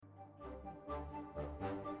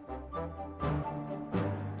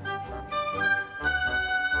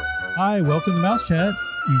Hi, welcome to Mouse Chat.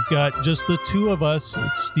 You've got just the two of us,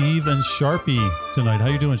 it's Steve and Sharpie tonight. How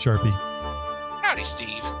you doing, Sharpie? Howdy,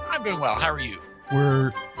 Steve. I'm doing well. How are you?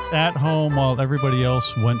 We're at home while everybody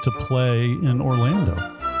else went to play in Orlando.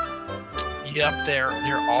 Yep, they're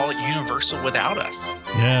all at Universal without us.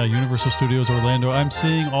 Yeah, Universal Studios Orlando. I'm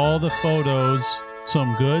seeing all the photos,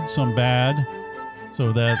 some good, some bad.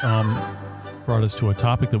 So that brought us to a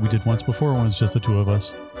topic that we did once before when it was just the two of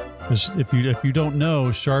us. If you don't know,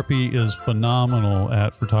 Sharpie is phenomenal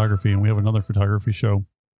at photography, and we have another photography show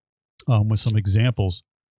with some examples.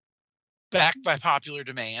 Backed by popular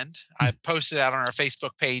demand. I posted that on our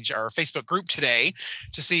Facebook page, our Facebook group today,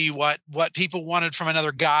 to see what people wanted from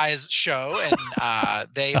another guy's show, and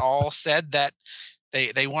they all said that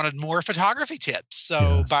they wanted more photography tips.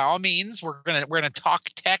 So Yes. by all means, we're gonna talk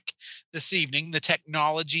tech this evening, the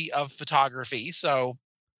technology of photography. So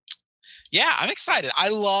yeah, I'm excited. I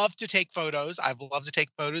love to take photos. I've loved to take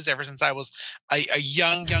photos ever since I was a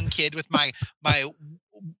young kid with my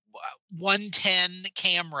 110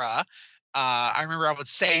 camera. I remember I would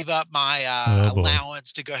save up my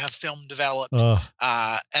allowance to go have film developed.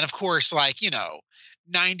 And of course,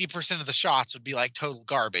 90% of the shots would be like total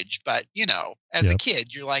garbage. But, as a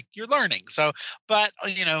kid, you're learning. So, but,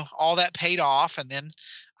 all that paid off. And then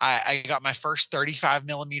I got my first 35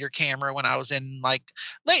 millimeter camera when I was in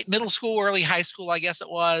late middle school, early high school, I guess it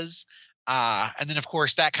was. And then, of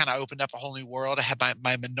course, that kind of opened up a whole new world. I had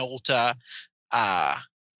my Minolta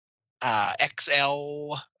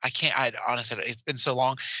XL. Honestly, it's been so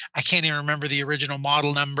long. I can't even remember the original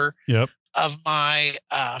model number of my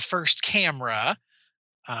first camera.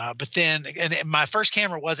 But then, and my first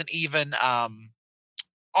camera wasn't even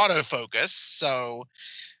autofocus. So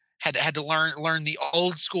had to learn the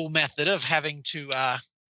old school method of having to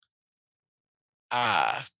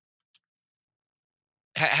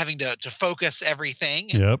focus everything.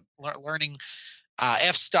 And learning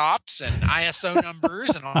f-stops and ISO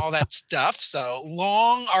numbers and all that stuff. So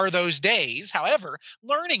long are those days. However,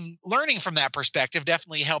 learning from that perspective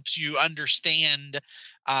definitely helps you understand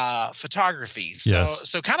photography.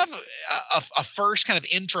 So kind of a first kind of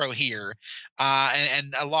intro here,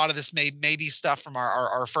 and a lot of this may be stuff from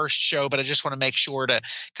our first show, but I just want to make sure to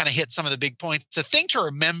kind of hit some of the big points. The thing to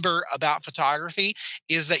remember about photography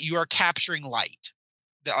is that you are capturing light.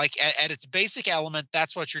 At its basic element,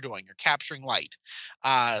 that's what you're doing. You're capturing light.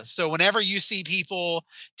 So whenever you see people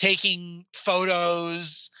taking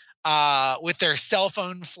photos with their cell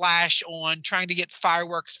phone flash on, trying to get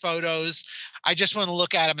fireworks photos, I just want to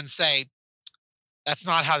look at them and say, that's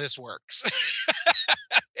not how this works.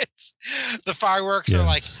 The fireworks are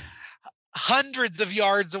like hundreds of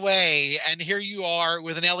yards away, and here you are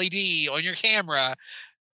with an LED on your camera,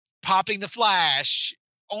 popping the flash,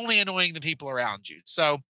 only annoying the people around you.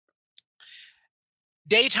 So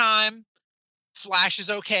daytime flash is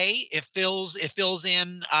okay. It fills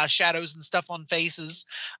in shadows and stuff on faces.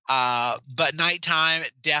 But nighttime,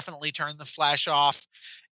 definitely turn the flash off.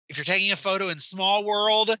 If you're taking a photo in small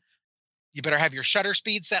world, you better have your shutter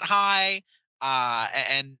speed set high.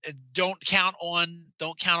 And don't count on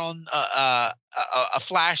a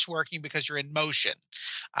flash working because you're in motion.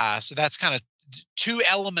 So that's kind of two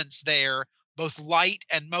elements there, both light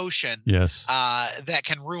and motion. Yes. That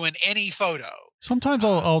can ruin any photo. Sometimes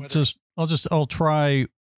I'll try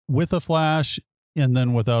with a flash and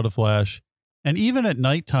then without a flash. And even at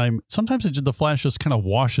nighttime, sometimes the flash just kind of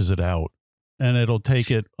washes it out, and it'll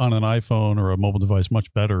take it on an iPhone or a mobile device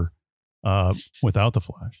much better without the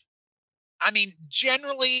flash. I mean,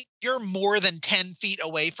 generally, you're more than 10 feet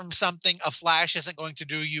away from something, a flash isn't going to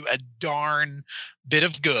do you a darn bit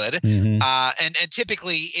of good. Mm-hmm. And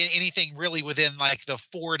typically, anything really within the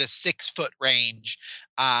 4 to 6 foot range,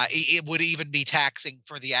 it would even be taxing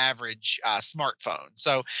for the average smartphone.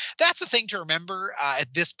 So that's the thing to remember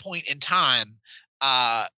at this point in time.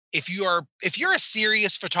 If you're a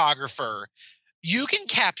serious photographer, you can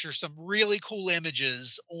capture some really cool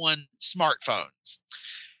images on smartphones.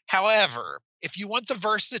 However, if you want the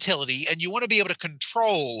versatility and you want to be able to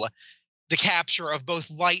control the capture of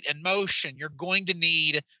both light and motion, you're going to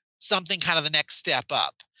need something kind of the next step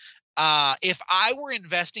up. If I were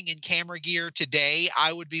investing in camera gear today,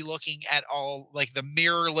 I would be looking at all the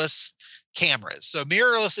mirrorless cameras. So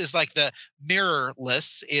mirrorless is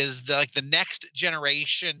the next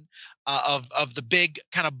generation of the big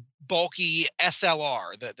kind of bulky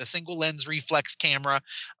SLR, the single lens reflex camera.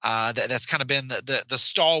 That's kind of been the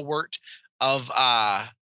stalwart of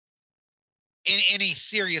any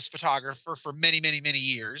serious photographer for many, many, many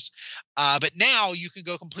years. But now you can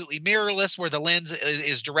go completely mirrorless, where the lens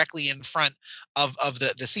is directly in front of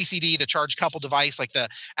the CCD, the charge couple device, like the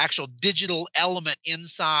actual digital element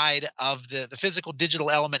inside of the physical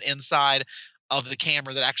digital element inside of the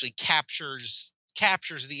camera that actually captures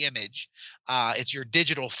the image. It's your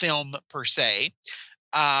digital film per se.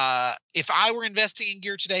 If I were investing in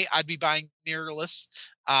gear today, I'd be buying mirrorless,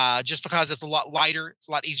 just because it's a lot lighter, it's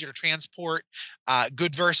a lot easier to transport,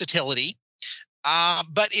 good versatility.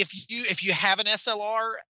 But if you have an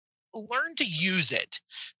SLR, learn to use it.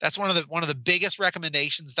 That's one of the biggest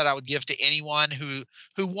recommendations that I would give to anyone who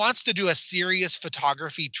wants to do a serious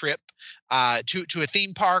photography trip to a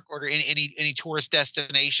theme park or to any tourist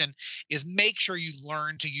destination, is make sure you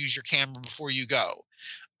learn to use your camera before you go.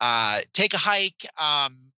 Take a hike,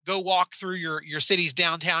 go walk through your city's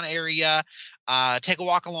downtown area, take a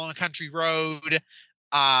walk along a country road.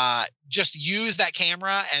 Just use that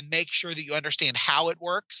camera and make sure that you understand how it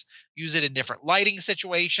works. Use it in different lighting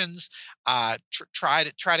situations. Try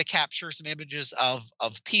to capture some images of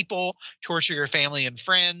people, torture your family and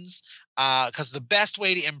friends. Because the best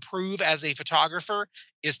way to improve as a photographer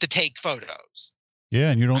is to take photos. Yeah,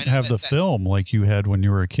 and you don't have the film like you had when you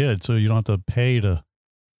were a kid, so you don't have to pay to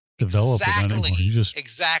develop it anymore. You just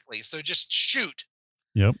exactly. So just shoot.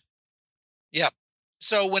 Yep.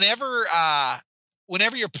 So whenever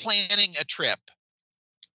you're planning a trip,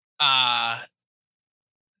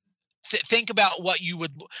 think about what do you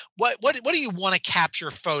want to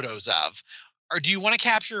capture photos of? Or do you want to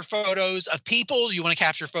capture photos of people? Do you want to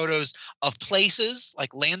capture photos of places,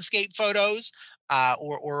 like landscape photos,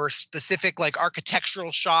 or specific like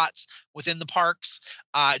architectural shots within the parks?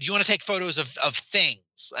 Do you want to take photos of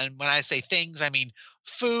things? And when I say things, I mean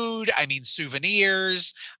food, I mean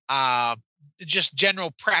souvenirs, just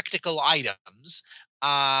general practical items.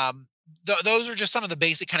 Those are just some of the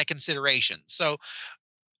basic kind of considerations. So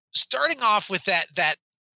starting off with that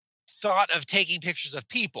thought of taking pictures of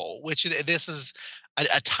people, which this is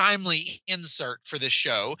a timely insert for this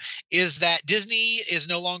show, is that Disney is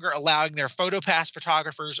no longer allowing their PhotoPass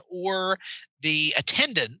photographers or the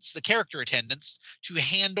attendants, the character attendants, to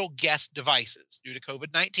handle guest devices due to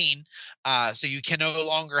COVID-19. So you can no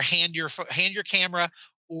longer hand your camera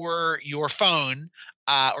or your phone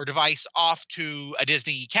or device off to a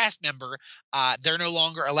Disney cast member. They're no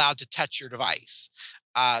longer allowed to touch your device.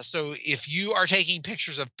 So if you are taking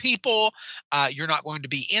pictures of people, you're not going to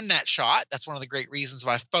be in that shot. That's one of the great reasons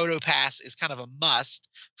why PhotoPass is kind of a must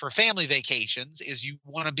for family vacations, is you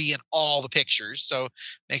want to be in all the pictures. So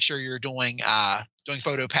make sure you're doing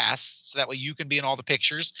PhotoPass, so that way you can be in all the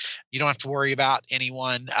pictures. You don't have to worry about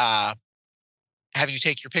anyone having you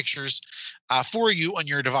take your pictures for you on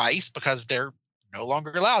your device, because they're no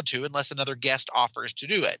longer allowed to unless another guest offers to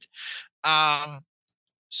do it.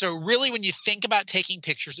 So really, when you think about taking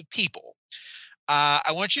pictures of people,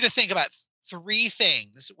 I want you to think about three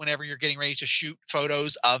things whenever you're getting ready to shoot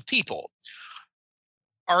photos of people.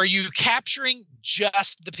 Are you capturing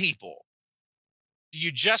just the people? Do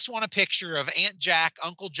you just want a picture of Aunt Jack,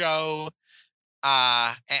 Uncle Joe,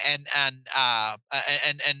 and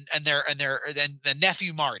the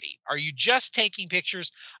nephew Marty? Are you just taking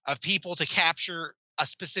pictures of people to capture a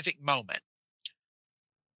specific moment?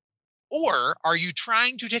 Or are you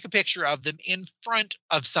trying to take a picture of them in front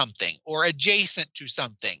of something or adjacent to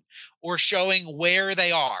something or showing where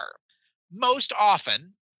they are? Most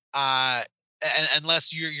often,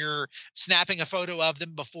 unless you're snapping a photo of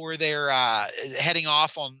them before they're heading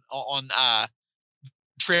off on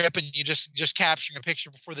trip, and you just capturing a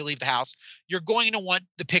picture before they leave the house, you're going to want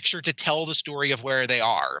the picture to tell the story of where they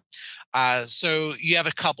are. So you have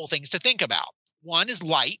a couple things to think about. One is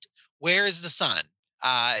light. Where is the sun?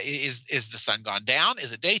 Is the sun gone down?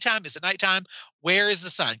 Is it daytime? Is it nighttime? Where is the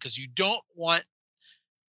sun? Because you don't want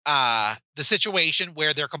the situation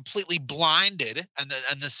where they're completely blinded and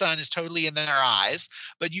the sun is totally in their eyes,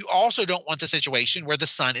 but you also don't want the situation where the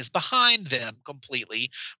sun is behind them completely,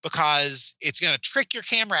 because it's going to trick your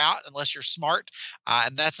camera out unless you're smart.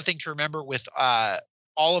 And that's the thing to remember with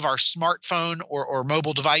all of our smartphone or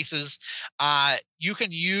mobile devices. You can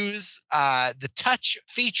use the touch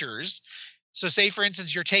features. So say, for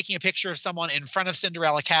instance, you're taking a picture of someone in front of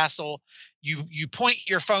Cinderella Castle. You point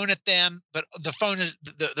your phone at them, but the phone is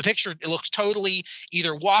the picture, it looks totally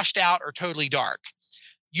either washed out or totally dark.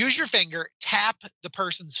 Use your finger, tap the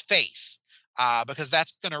person's face, because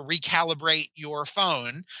that's going to recalibrate your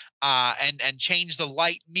phone and change the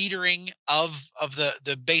light metering of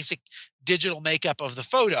the basic digital makeup of the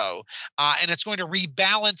photo. And it's going to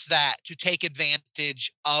rebalance that to take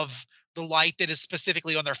advantage of the light that is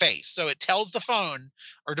specifically on their face. So it tells the phone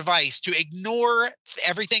or device to ignore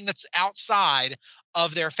everything that's outside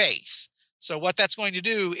of their face. So what that's going to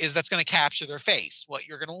do is that's going to capture their face. What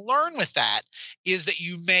you're going to learn with that is that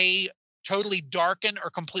you may totally darken or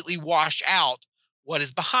completely wash out what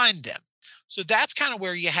is behind them. So that's kind of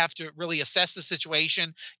where you have to really assess the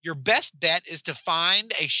situation. Your best bet is to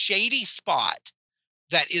find a shady spot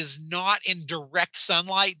that is not in direct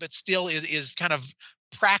sunlight, but still is kind of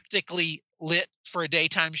practically lit for a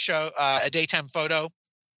daytime show, a daytime photo,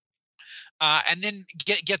 and then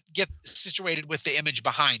get situated with the image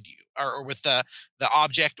behind you, or with the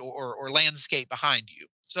object or landscape behind you.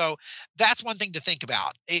 So that's one thing to think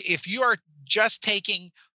about. If you're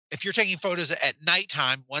taking photos at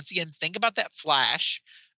nighttime, once again, think about that flash.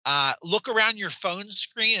 Look around your phone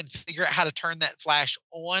screen and figure out how to turn that flash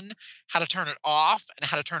on, how to turn it off, and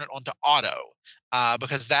how to turn it on to auto.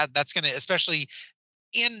 Because that's going to, especially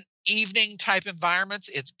in evening type environments,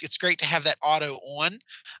 it's great to have that auto on.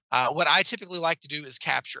 What I typically like to do is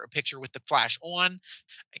capture a picture with the flash on,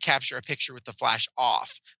 capture a picture with the flash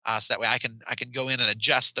off, so that way I can go in and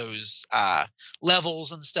adjust those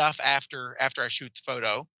levels and stuff after I shoot the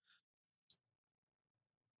photo.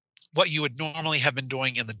 What you would normally have been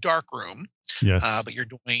doing in the dark room, yes, but you're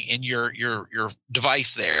doing in your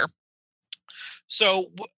device there. So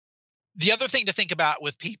the other thing to think about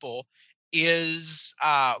with people is,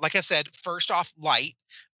 like I said, first off, light.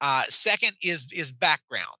 Second is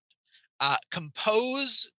background.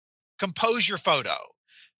 Compose your photo.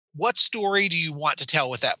 What story do you want to tell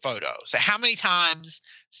with that photo? So how many times,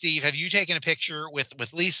 Steve, have you taken a picture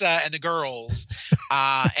with Lisa and the girls,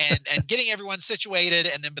 and getting everyone situated,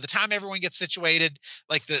 and then by the time everyone gets situated,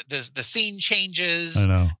 like the scene changes. I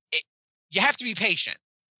know. You have to be patient.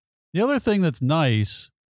 The other thing that's nice,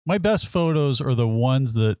 my best photos are the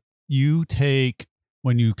ones that you take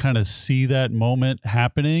when you kind of see that moment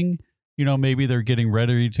happening. You know, maybe they're getting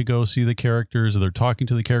ready to go see the characters, or they're talking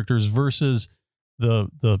to the characters, versus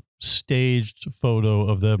the staged photo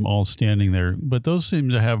of them all standing there. But those seem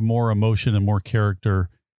to have more emotion and more character,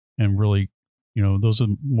 and really, you know, those are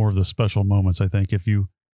more of the special moments, I think. If you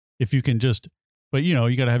can just, but you know,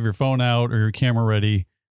 you got to have your phone out or your camera ready,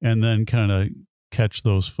 and then kind of catch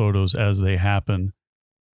those photos as they happen,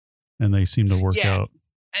 and they seem to work out.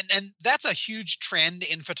 And that's a huge trend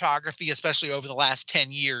in photography, especially over the last 10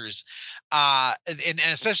 years. And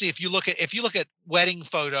especially if you look at wedding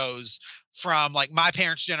photos from like my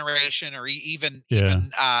parents' generation, or even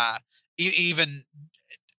a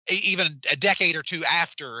decade or two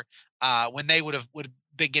after, when they would have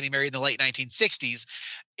been getting married in the late 1960s,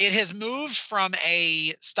 it has moved from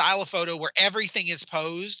a style of photo where everything is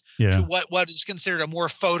posed to what is considered a more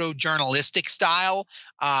photojournalistic style,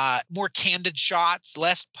 more candid shots,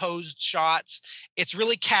 less posed shots. It's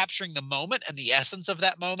really capturing the moment and the essence of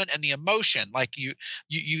that moment and the emotion. Like you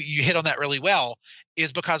hit on that really well,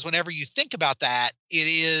 is because whenever you think about that, it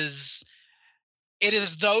is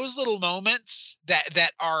those little moments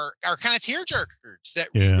that are kind of tearjerkers, that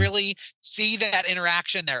you really see that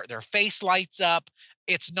interaction. Their face lights up.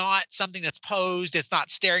 It's not something that's posed. It's not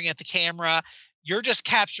staring at the camera. You're just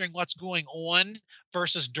capturing what's going on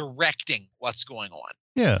versus directing what's going on.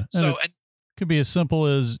 Yeah. So it could be as simple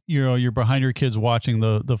as, you know, you're behind your kids watching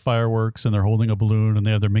the fireworks, and they're holding a balloon and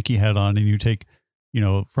they have their Mickey hat on, and you take, you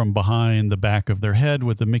know, from behind the back of their head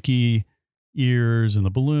with the Mickey ears and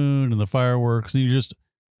the balloon and the fireworks, and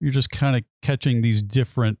you're just kind of catching these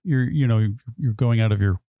different, you're going out of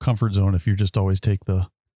your comfort zone if you just always take the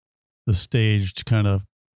staged kind of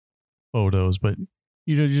photos, but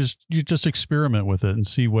you just experiment with it and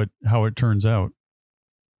see how it turns out.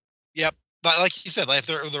 Yep. But like you said, like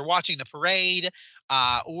if they're watching the parade,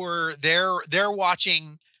 or they're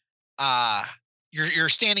watching, you're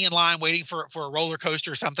standing in line waiting for a roller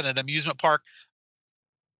coaster or something at an amusement park,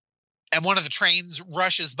 and one of the trains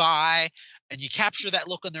rushes by, and you capture that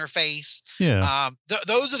look on their face. Yeah.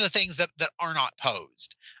 Those are the things that are not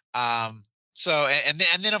posed. So,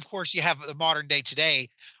 and then of course you have the modern day today,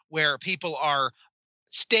 where people are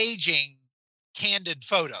staging candid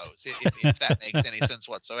photos, if that makes any sense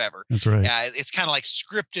whatsoever. That's right. It's kind of like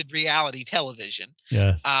scripted reality television.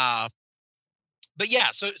 Yes. But yeah,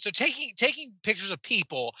 so taking pictures of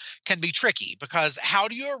people can be tricky, because how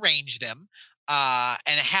do you arrange them?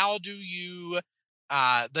 And how do you,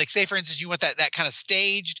 like, say for instance, you want that kind of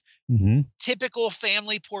staged, typical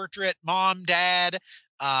family portrait, mom, dad,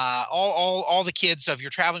 all the kids. So if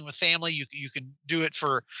you're traveling with family, you can do it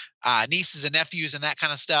for nieces and nephews and that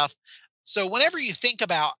kind of stuff. So whenever you think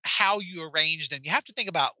about how you arrange them, you have to think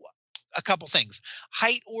about a couple things: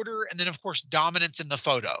 height order, and then of course dominance in the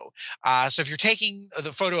photo. So if you're taking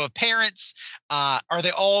the photo of parents, are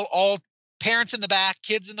they all parents in the back,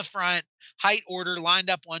 kids in the front, height order, lined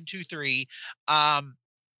up 1, 2, 3?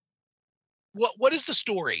 What is the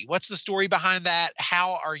story? What's the story behind that?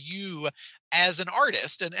 How are you as an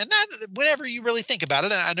artist? And that, whenever you really think about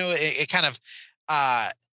it, I know it kind of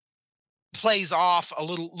plays off a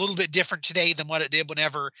little bit different today than what it did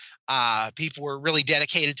whenever people were really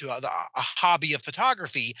dedicated to a hobby of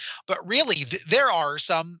photography. But really, there are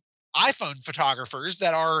some iPhone photographers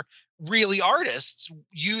that are really artists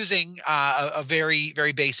using a very,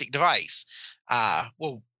 very basic device.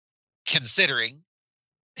 Well, considering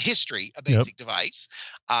history, a basic device,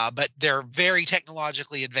 but they're very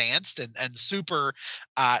technologically advanced and super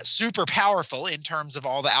powerful in terms of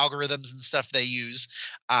all the algorithms and stuff they use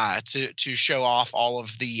to show off all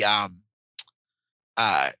of the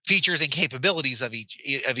features and capabilities of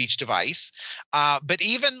each device. But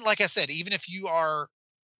even, like I said, even if you are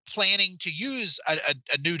planning to use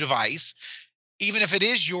a new device, even if it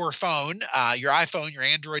is your phone, your iPhone, your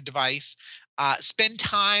Android device, spend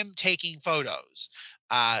time taking photos.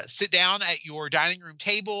 Sit down at your dining room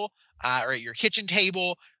table or at your kitchen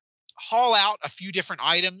table, haul out a few different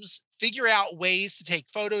items, figure out ways to take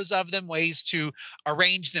photos of them, ways to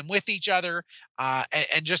arrange them with each other,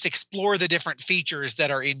 and just explore the different features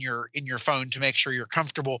that are in your phone to make sure you're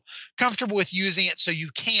comfortable with using it, so you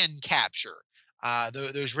can capture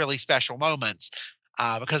those really special moments.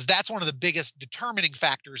 Because that's one of the biggest determining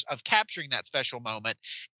factors of capturing that special moment,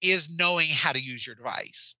 is knowing how to use your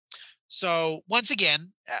device. So once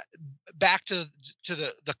again, back to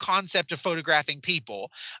the concept of photographing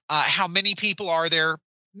people. How many people are there?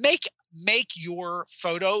 Make your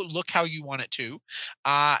photo look how you want it to.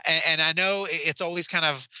 And I know it's always kind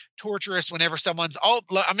of torturous whenever someone's, I'm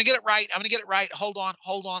gonna get it right. Hold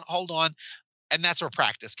on. And that's where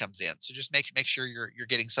practice comes in. So just make sure you're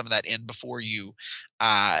getting some of that in before you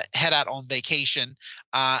head out on vacation.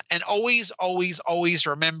 And always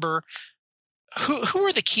remember, who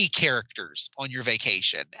are the key characters on your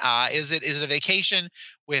vacation? Is it a vacation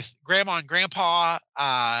with grandma and grandpa,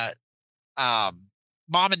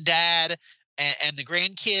 mom and dad, and the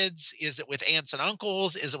grandkids? Is it with aunts and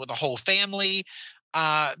uncles? Is it with the whole family?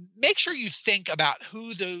 Make sure you think about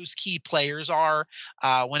who those key players are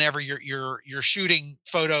whenever you're shooting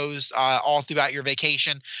photos all throughout your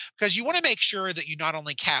vacation, because you want to make sure that you not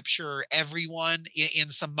only capture everyone in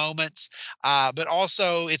some moments, but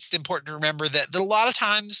also it's important to remember that a lot of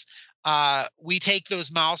times we take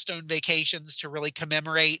those milestone vacations to really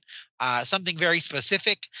commemorate something very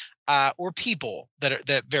specific, or people that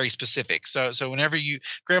are very specific. So whenever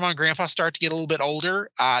grandma and grandpa start to get a little bit older,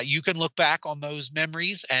 you can look back on those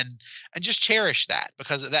memories and just cherish that,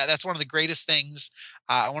 because that's one of the greatest things,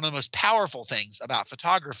 one of the most powerful things about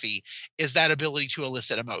photography, is that ability to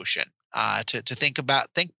elicit emotion. To think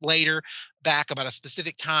later back about a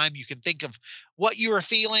specific time. You can think of what you were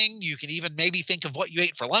feeling. You can even maybe think of what you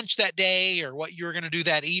ate for lunch that day, or what you were going to do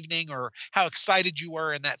that evening, or how excited you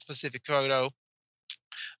were in that specific photo.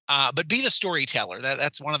 But be the storyteller.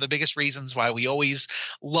 That's one of the biggest reasons why we always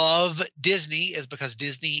love Disney, is because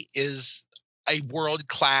Disney is a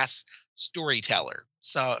world-class storyteller.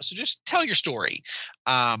 So just tell your story.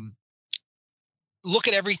 Look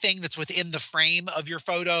at everything that's within the frame of your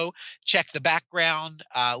photo. Check the background.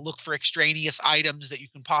 Look for extraneous items that you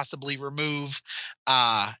can possibly remove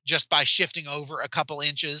just by shifting over a couple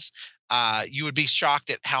inches. You would be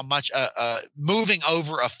shocked at how much moving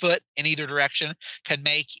over a foot in either direction can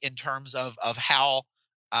make in terms of how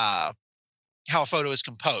a photo is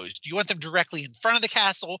composed. Do you want them directly in front of the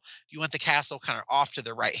castle? Do you want the castle kind of off to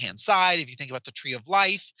the right-hand side? If you think about the Tree of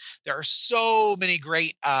Life, there are so many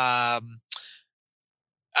great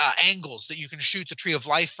angles that you can shoot the Tree of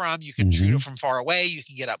Life from. You can shoot it from far away. You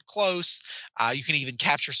can get up close. You can even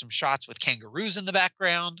capture some shots with kangaroos in the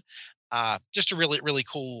background. Just a really, really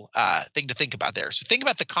cool thing to think about there. So think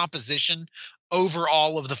about the composition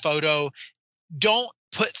overall of the photo. Don't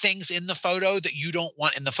put things in the photo that you don't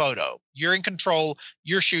want in the photo. You're in control.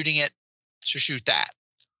 You're shooting it, so shoot that.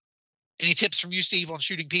 Any tips from you, Steve, on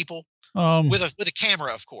shooting people with a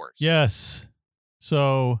camera, of course? Yes.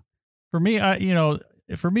 So for me,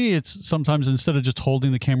 it's sometimes, instead of just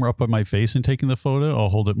holding the camera up by my face and taking the photo, I'll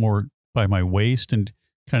hold it more by my waist and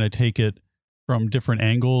kind of take it from different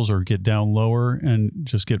angles, or get down lower and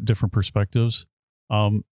just get different perspectives.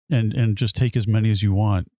 And just take as many as you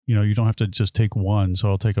want. You don't have to just take one. So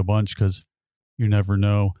I'll take a bunch, because you never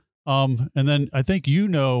know. And then I think, I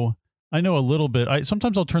know a little bit.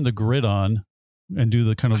 Sometimes I'll turn the grid on and do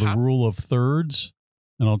the kind of the rule of thirds,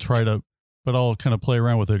 and I'll try to but I'll kind of play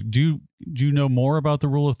around with it. Do you know more about the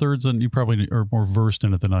rule of thirds? And you probably are more versed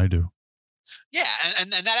in it than I do. Yeah,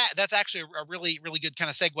 and that's actually a really good kind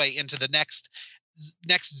of segue into the next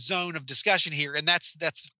zone of discussion here, and that's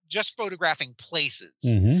just photographing places.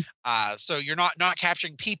 Mm-hmm. So you're not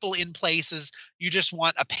capturing people in places. You just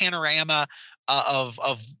want a panorama of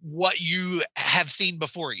what you have seen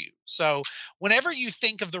before you. So whenever you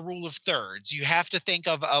think of the rule of thirds, you have to think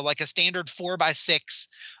of like a standard 4x6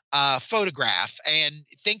 photograph, and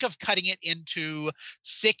think of cutting it into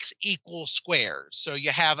 6 equal squares. So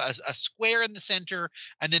you have a square in the center,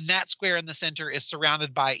 and then that square in the center is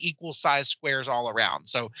surrounded by equal size squares all around.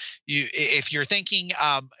 So if you're thinking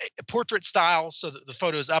portrait style, so that the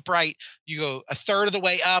photo is upright, you go a third of the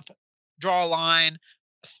way up, draw a line,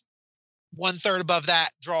 1/3 above that,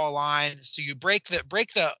 draw a line. So you break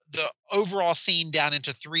the overall scene down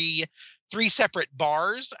into three separate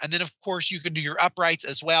bars, and then of course you can do your uprights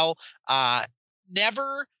as well.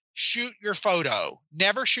 Never shoot your photo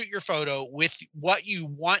with what you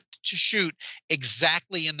want to shoot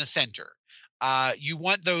exactly in the center. You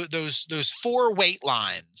want those 4 weight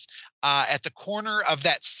lines at the corner of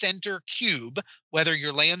that center cube, whether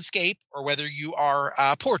you're landscape or whether you are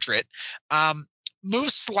portrait.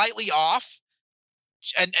 Move slightly off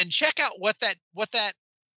and check out what that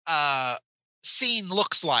scene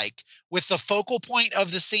looks like, with the focal point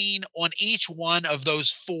of the scene on each one of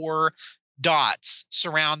those 4 dots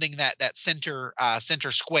surrounding that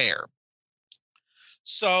center square.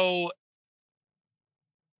 So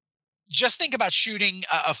just think about shooting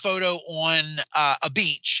a photo on a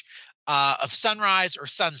beach of sunrise or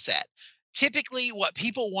sunset. Typically what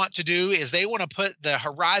people want to do is they want to put the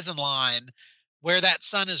horizon line where that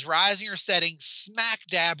sun is rising or setting smack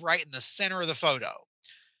dab right in the center of the photo.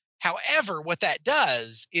 However, what that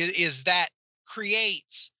does is that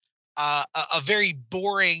creates a very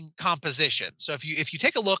boring composition. So if you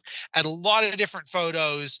take a look at a lot of different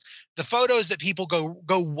photos, the photos that people go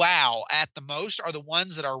wow at the most are the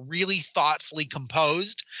ones that are really thoughtfully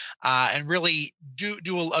composed and really do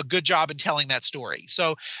a good job in telling that story.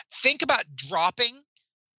 So think about dropping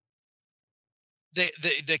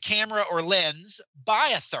the camera or lens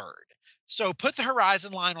by a third. So put the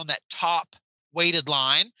horizon line on that top weighted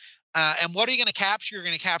line. And what are you going to capture? You're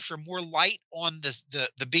going to capture more light on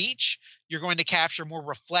the beach. You're going to capture more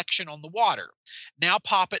reflection on the water. Now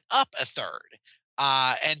pop it up a third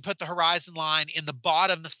and put the horizon line in the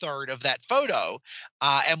bottom third of that photo.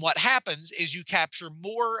 And what happens is you capture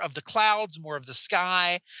more of the clouds, more of the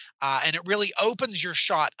sky, and it really opens your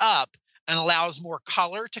shot up and allows more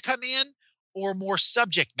color to come in, or more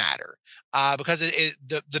subject matter, because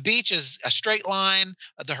the beach is a straight line,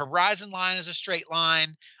 the horizon line is a straight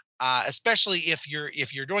line, especially if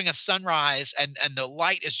you're doing a sunrise and the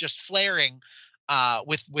light is just flaring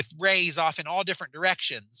with rays off in all different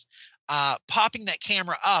directions. Popping that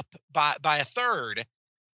camera up by a third,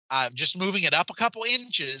 just moving it up a couple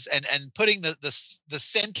inches and putting the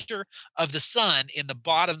center of the sun in the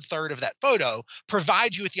bottom third of that photo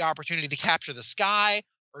provides you with the opportunity to capture the sky,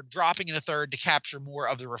 or dropping in a third to capture more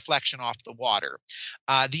of the reflection off the water.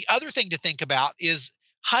 The other thing to think about is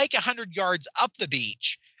hike 100 yards up the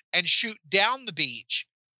beach and shoot down the beach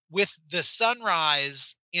with the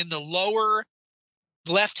sunrise in the lower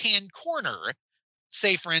left-hand corner,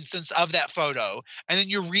 say for instance, of that photo, and then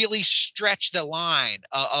you really stretch the line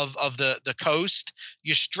of the coast.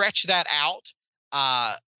 You stretch that out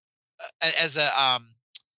as a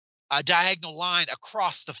diagonal line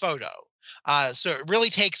across the photo. So it really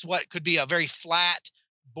takes what could be a very flat,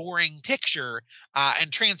 boring picture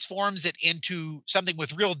and transforms it into something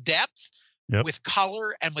with real depth, yep, with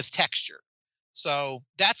color and with texture. So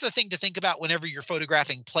that's the thing to think about whenever you're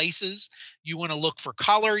photographing places. You want to look for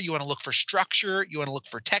color, you want to look for structure, you want to look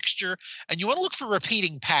for texture, and you want to look for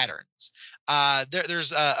repeating patterns.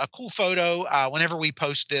 There's a cool photo. Whenever we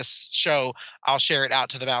post this show, I'll share it out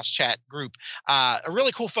to the Mouse Chat group. A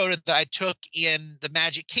really cool photo that I took in the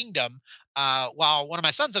Magic Kingdom while one of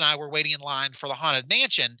my sons and I were waiting in line for the Haunted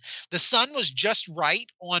Mansion. The sun was just right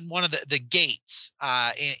on one of the gates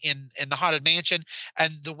in the Haunted Mansion,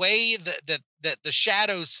 and the way that the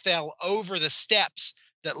shadows fell over the steps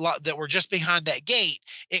that were just behind that gate,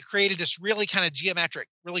 it created this really kind of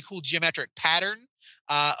really cool geometric pattern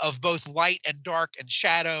of both light and dark and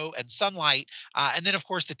shadow and sunlight. And then, of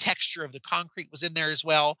course, the texture of the concrete was in there as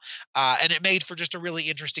well. And it made for just a really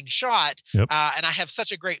interesting shot. Yep. And I have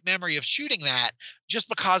such a great memory of shooting that just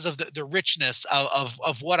because of the richness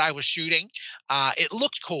of what I was shooting. It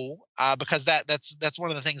looked cool because that's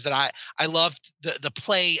one of the things that I loved, the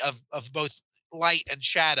play of both light and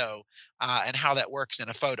shadow and how that works in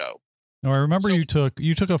a photo. Now, I remember you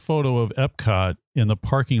took a photo of Epcot in the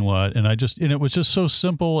parking lot, and it was just so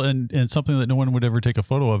simple and something that no one would ever take a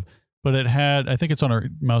photo of. But it had, I think it's on our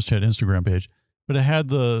Mouse Chat Instagram page, but it had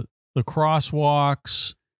the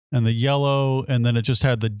crosswalks and the yellow, and then it just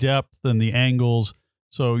had the depth and the angles.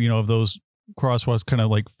 So, of those crosswalks kind of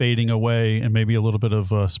like fading away, and maybe a little bit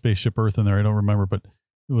of Spaceship Earth in there. I don't remember, but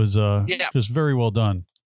it was just very well done.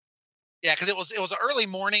 Yeah, because it was an early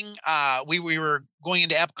morning. We were going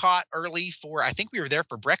into Epcot early I think we were there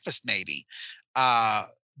for breakfast maybe.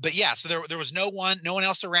 But yeah, so there was no one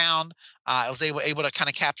else around. I was able to kind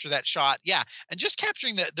of capture that shot. Yeah, and just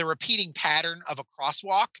capturing the repeating pattern of a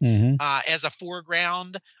crosswalk as a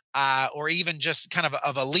foreground, or even just kind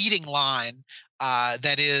of a leading line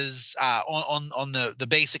that is on the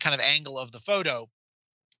basic kind of angle of the photo.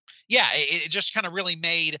 Yeah, it just kind of really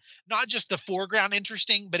made not just the foreground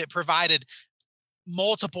interesting, but it provided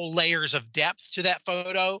multiple layers of depth to that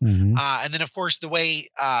photo. And then, of course, the way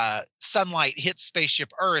sunlight hits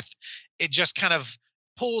Spaceship Earth, it just kind of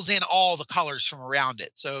pulls in all the colors from around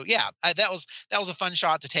it. So, yeah, that was a fun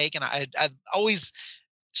shot to take. And I always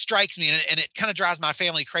strikes me, and it kind of drives my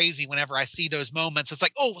family crazy whenever I see those moments. It's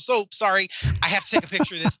like, oh, so sorry, I have to take a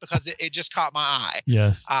picture of this because it just caught my eye.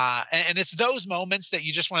 Yes. And it's those moments that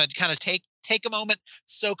you just want to kind of take a moment,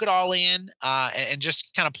 soak it all in, and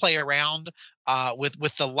just kind of play around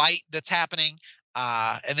with the light that's happening.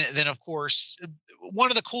 And then, of course,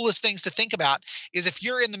 one of the coolest things to think about is if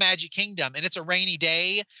you're in the Magic Kingdom and it's a rainy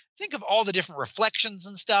day, think of all the different reflections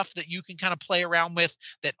and stuff that you can kind of play around with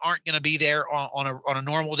that aren't going to be there on a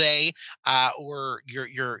normal day, or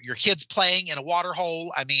your kids playing in a water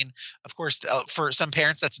hole. I mean, of course, for some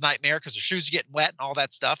parents that's a nightmare because their shoes are getting wet and all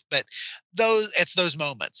that stuff. But it's those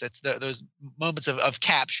moments. It's those moments of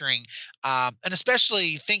capturing, and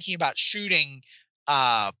especially thinking about shooting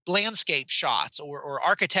landscape shots or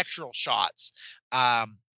architectural shots,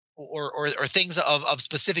 or things of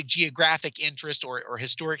specific geographic interest or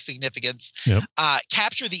historic significance. Yep.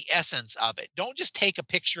 Capture the essence of it. Don't just take a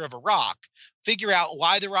picture of a rock. Figure out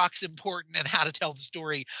why the rock's important and how to tell the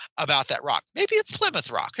story about that rock. Maybe it's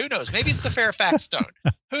Plymouth Rock. Who knows? Maybe it's the Fairfax Stone.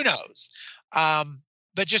 Who knows?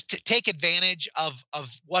 But just take advantage of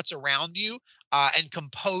what's around you, and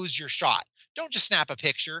compose your shot. Don't just snap a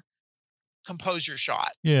picture. Compose your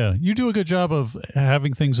shot. Yeah, you do a good job of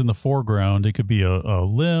having things in the foreground. It could be a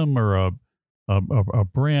limb or a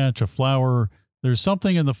branch, a flower. There's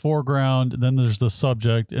something in the foreground, then there's the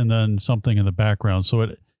subject, and then something in the background. So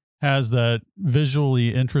it has that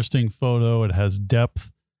visually interesting photo. It has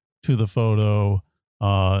depth to the photo.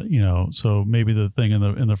 So maybe the thing in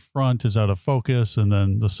the front is out of focus, and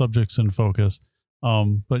then the subject's in focus.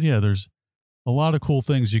 But yeah, there's a lot of cool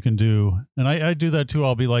things you can do, and I do that too.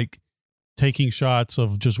 I'll be like taking shots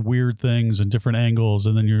of just weird things and different angles,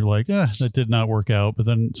 and then you're like, that did not work out. But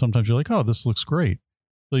then sometimes you're like, oh, this looks great.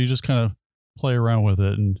 So you just kind of play around with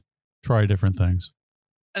it and try different things.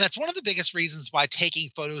 And that's one of the biggest reasons why taking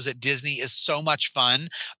photos at Disney is so much fun,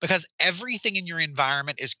 because everything in your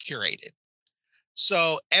environment is curated.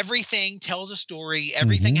 So everything tells a story.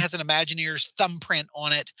 Everything has an Imagineer's thumbprint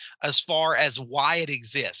on it as far as why it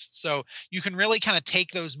exists. So you can really kind of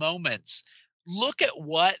take those moments, look at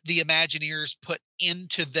what the Imagineers put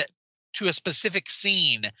to a specific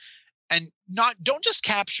scene, and don't just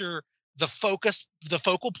capture the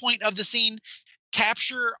focal point of the scene.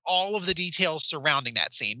 Capture all of the details surrounding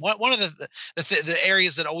that scene. One of the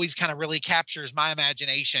areas that always kind of really captures my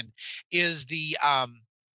imagination is the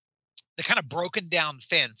kind of broken down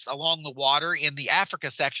fence along the water in the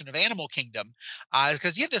Africa section of Animal Kingdom,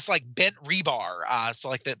 because you have this like bent rebar, so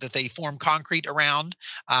like that they form concrete around,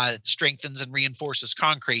 strengthens and reinforces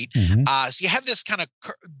concrete. So you have this kind of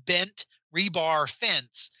bent rebar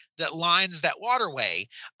fence that lines that waterway,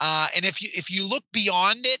 and if you look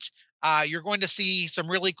beyond it, you're going to see some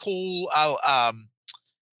really cool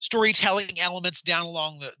storytelling elements down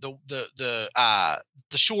along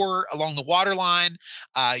the shore along the water line.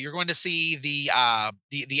 You're going to see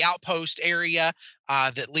the outpost area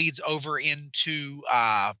that leads over into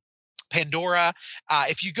Pandora.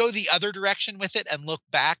 If you go the other direction with it and look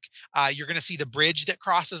back, you're going to see the bridge that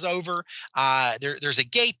crosses over. There's a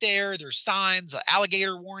gate there. There's signs,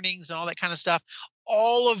 alligator warnings, and all that kind of stuff.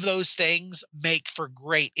 All of those things make for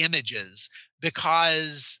great images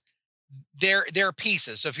because they're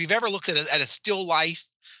pieces. So if you've ever looked at a still life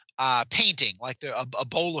painting, like a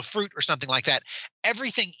bowl of fruit or something like that,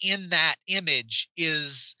 everything in that image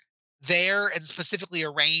is there and specifically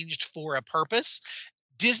arranged for a purpose.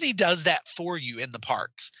 Disney does that for you in the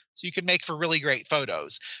parks, so you can make for really great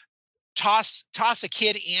photos. Toss a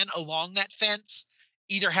kid in along that fence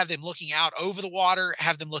either have them looking out over the water,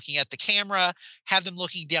 have them looking at the camera, have them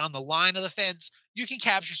looking down the line of the fence. You can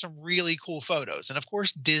capture some really cool photos. And of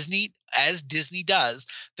course, Disney, as Disney does,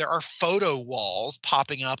 there are photo walls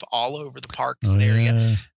popping up all over the parks and area.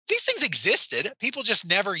 Yeah. These things existed. People just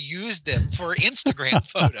never used them for Instagram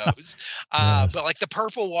photos. Yes. But like the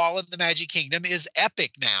purple wall in the Magic Kingdom is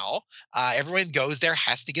epic now. Everyone goes there,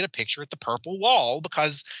 has to get a picture at the purple wall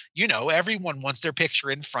because, everyone wants their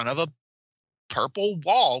picture in front of a purple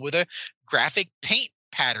wall with a graphic paint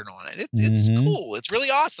pattern on it. It's cool. It's really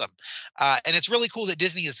awesome. And it's really cool that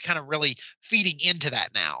Disney is kind of really feeding into that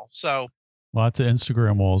now. So lots of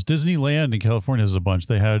Instagram walls. Disneyland in California has a bunch.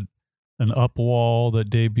 They had an up wall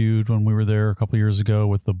that debuted when we were there a couple years ago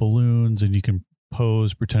with the balloons, and you can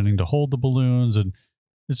pose pretending to hold the balloons. And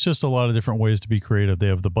it's just a lot of different ways to be creative. They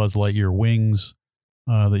have the Buzz Lightyear wings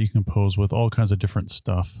that you can pose with, all kinds of different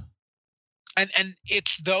stuff. And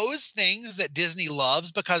it's those things that Disney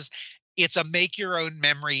loves because it's a make your own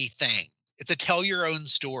memory thing. It's a tell your own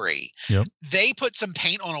story. Yep. They put some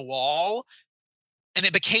paint on a wall and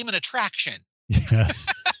it became an attraction.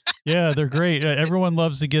 Yes. Yeah, they're great. Everyone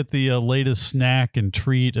loves to get the latest snack and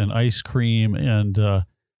treat and ice cream and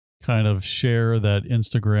kind of share that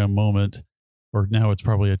Instagram moment, or now it's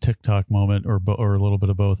probably a TikTok moment, or a little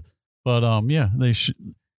bit of both. But they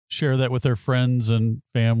share that with their friends and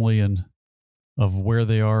family and of where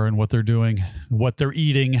they are and what they're doing, what they're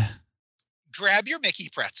eating. Grab your Mickey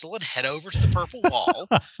pretzel and head over to the purple wall.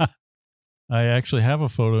 I actually have a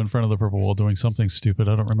photo in front of the purple wall doing something stupid.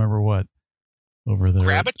 I don't remember what. Over there.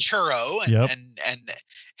 Grab a churro and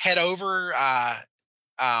head over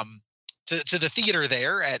to the theater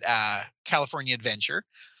there at California Adventure.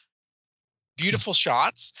 Beautiful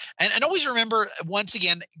shots. And always remember, once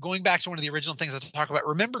again, going back to one of the original things I talk about,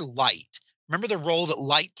 remember light. Remember the role that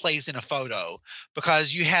light plays in a photo,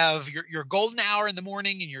 because you have your golden hour in the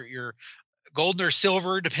morning and your golden or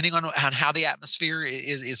silver, depending on how the atmosphere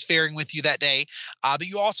is faring with you that day. But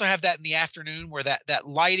you also have that in the afternoon where that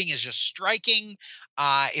lighting is just striking.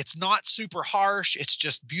 It's not super harsh. It's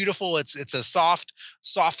just beautiful. It's a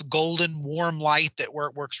soft, golden, warm light that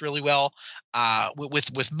works really well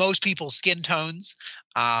with most people's skin tones.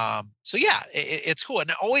 So yeah, it's cool.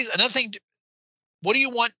 And always another thing. What do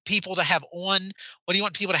you want people to have on? What do you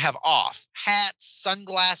want people to have off? Hats,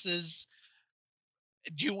 sunglasses.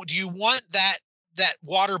 Do you want that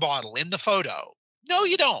water bottle in the photo? No,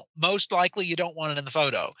 you don't. Most likely you don't want it in the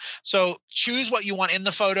photo. So choose what you want in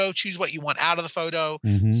the photo, choose what you want out of the photo.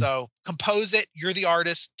 So compose it. You're the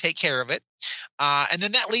artist. Take care of it. And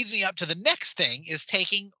then that leads me up to the next thing, is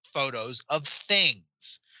taking photos of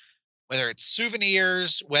things, whether it's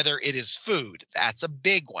souvenirs, whether it is food. That's a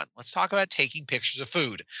big one. Let's talk about taking pictures of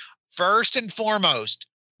food. First and foremost,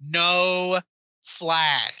 no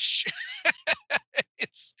flash.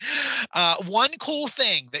 It's one cool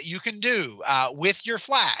thing that you can do with your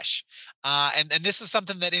flash. And this is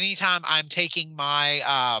something that anytime I'm taking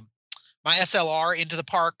my my SLR into the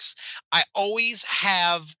parks, I always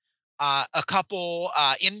have a couple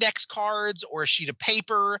index cards or a sheet of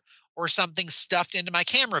paper or something stuffed into my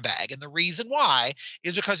camera bag. And the reason why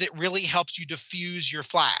is because it really helps you diffuse your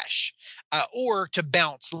flash or to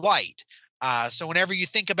bounce light. So whenever you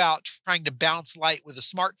think about trying to bounce light with a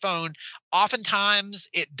smartphone, oftentimes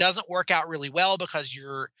it doesn't work out really well because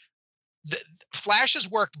the flashes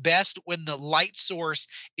work best when the light source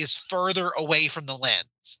is further away from the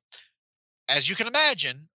lens. As you can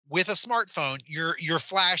imagine, with a smartphone, your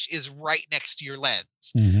flash is right next to your lens.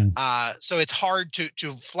 So it's hard to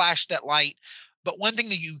flash that light. But one thing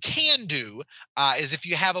that you can do is if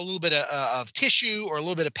you have a little bit of tissue or a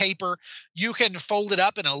little bit of paper, you can fold it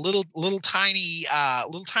up in a little tiny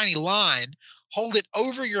line, hold it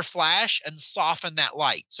over your flash and soften that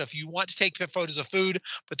light. So if you want to take photos of food,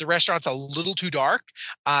 but the restaurant's a little too dark,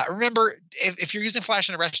 remember, if you're using flash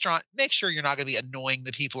in a restaurant, make sure you're not going to be annoying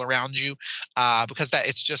the people around you because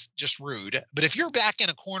it's just rude. But if you're back in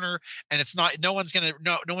a corner and it's not, no one's going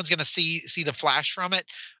to see the flash from it.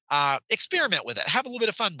 Experiment with it. Have a little bit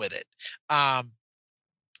of fun with it.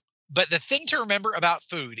 But the thing to remember about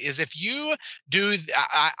food is if you do,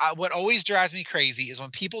 what always drives me crazy is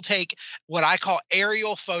when people take what I call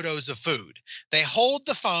aerial photos of food. They hold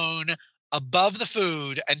the phone above the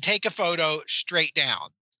food and take a photo straight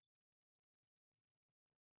down.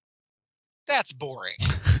 That's boring.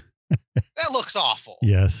 That looks awful.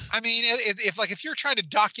 Yes. I mean, if you're trying to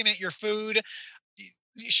document your food,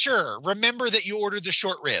 sure, remember that you ordered the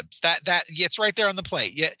short ribs. That it's right there on the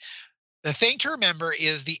plate. Yet the thing to remember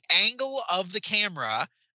is the angle of the camera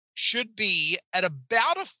should be at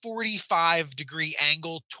about a 45-degree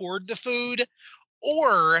angle toward the food,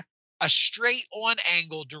 or a straight on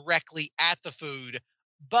angle directly at the food,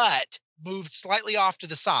 but moved slightly off to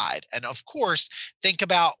the side. And of course, think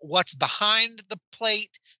about what's behind the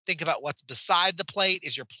plate. Think about what's beside the plate.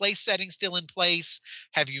 Is your place setting still in place?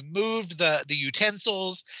 Have you moved the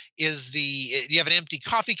utensils? Do you have an empty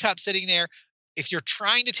coffee cup sitting there? If you're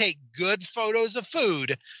trying to take good photos of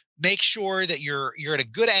food, make sure that you're at a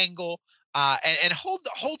good angle, and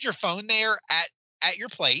hold your phone there at your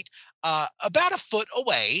plate, about a foot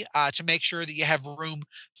away, to make sure that you have room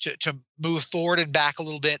to move forward and back a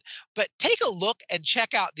little bit. But take a look and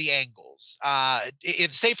check out the angles.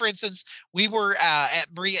 If, say, for instance, we were at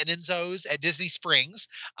Maria and Enzo's at Disney Springs,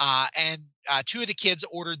 and two of the kids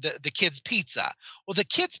ordered the kids' pizza. Well, the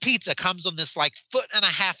kids' pizza comes on this like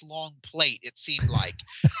 1.5 foot long plate, it seemed like.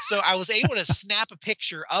 So I was able to snap a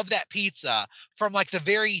picture of that pizza from like the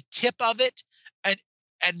very tip of it,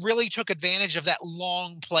 and really took advantage of that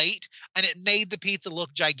long plate, and it made the pizza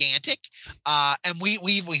look gigantic. And we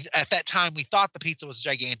at that time, we thought the pizza was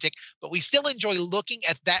gigantic, but we still enjoy looking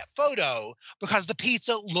at that photo because the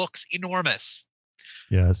pizza looks enormous.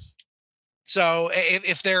 Yes. So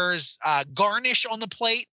if there's garnish on the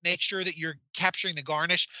plate, make sure that you're capturing the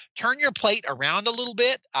garnish. Turn your plate around a little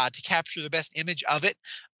bit to capture the best image of it,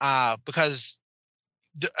 because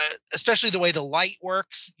especially the way the light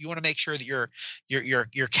works, you want to make sure that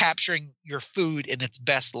you're capturing your food in its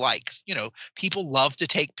best light. 'Cause, people love to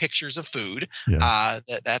take pictures of food. Yes.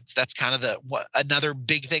 That's kind of another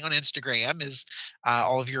big thing on Instagram is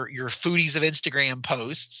all of your foodies of Instagram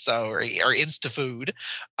posts, or Insta food.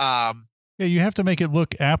 Yeah, you have to make it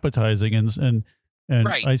look appetizing, and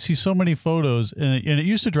right. I see so many photos, and it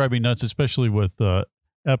used to drive me nuts, especially with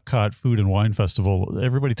Epcot Food and Wine Festival.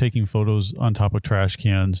 Everybody taking photos on top of trash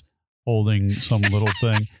cans, holding some little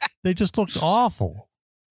thing. They just looked awful.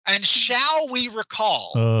 And shall we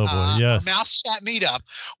recall yes. our Mouse Chat meetup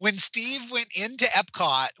when Steve went into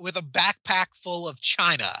Epcot with a backpack full of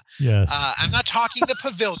china? Yes. I'm not talking the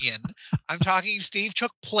pavilion. I'm talking Steve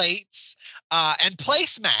took plates and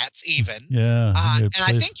placemats even. Yeah. And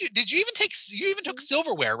I think you even took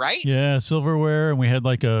silverware, right? Yeah, silverware, and we had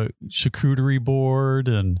like a charcuterie board,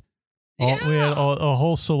 and we had a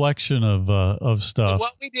whole selection of stuff. So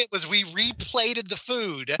what we did was we replated the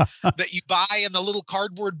food that you buy in the little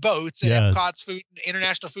cardboard boats at Epcot's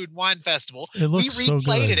International Food and Wine Festival. We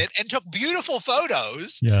replated it and took beautiful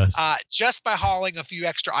photos. Yes. Just by hauling a few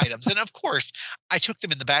extra items. And of course, I took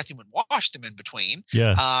them in the bathroom and washed them in between.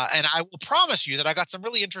 Yes. And I will promise you that I got some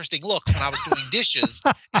really interesting looks when I was doing dishes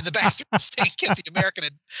in the bathroom sink at the American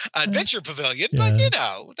Adventure Pavilion. But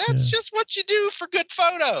that's just what you do for good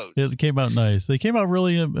photos. It came out nice. They came out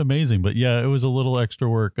really amazing, but it was a little extra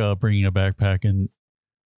work bringing a backpack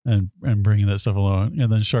and bringing that stuff along.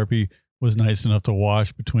 And then Sharpie was nice enough to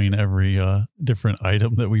wash between every different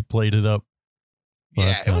item that we plated up.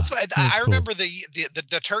 But, it was fun. I remember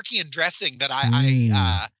the turkey and dressing that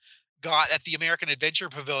I got at the American Adventure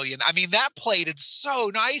Pavilion. I mean, that plated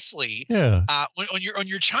so nicely. Yeah. On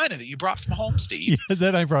your china that you brought from home, Steve. Yeah,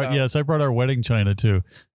 then I brought I brought our wedding china too.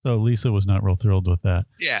 So Lisa was not real thrilled with that.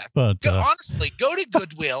 Yeah. But honestly, go to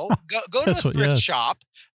Goodwill, go to a thrift shop,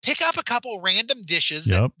 pick up a couple random dishes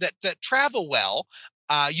that travel well.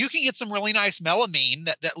 You can get some really nice melamine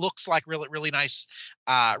that looks like really nice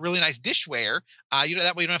dishware.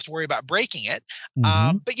 That way you don't have to worry about breaking it.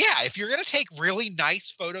 Mm-hmm. But if you're going to take really nice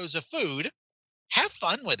photos of food, have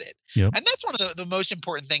fun with it. Yep. And that's one of the most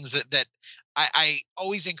important things that I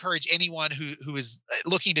always encourage anyone who is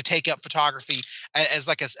looking to take up photography as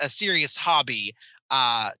like a serious hobby,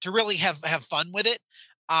 to really have fun with it.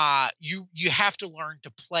 You have to learn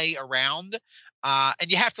to play around,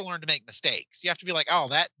 and you have to learn to make mistakes. You have to be like, oh,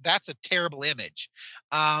 that's a terrible image.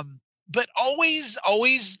 But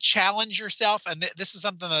always challenge yourself. And this is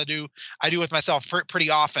something that I do with myself pretty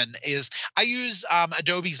often is I use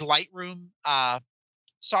Adobe's Lightroom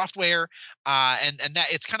software, and that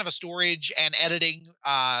it's kind of a storage and editing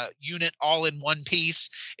unit all in one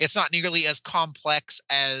piece. It's not nearly as complex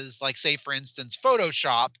as, like, say, for instance,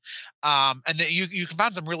 Photoshop, and that you can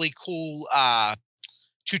find some really cool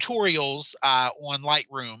tutorials on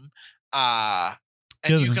Lightroom,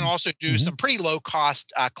 and you can also do some pretty low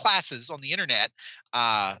cost classes on the internet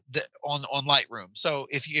on Lightroom. So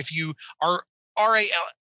if you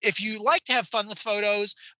if you like to have fun with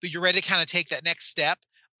photos, but you're ready to kind of take that next step,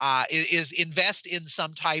 is invest in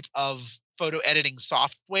some type of photo editing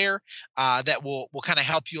software that will kind of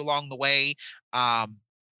help you along the way,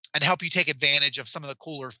 and help you take advantage of some of the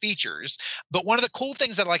cooler features. But one of the cool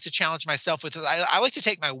things that I like to challenge myself with is I like to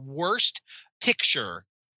take my worst picture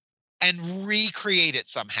and recreate it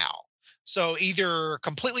somehow. So either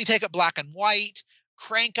completely take it black and white,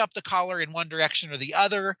 crank up the color in one direction or the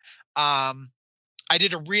other. I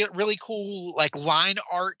did a really cool like line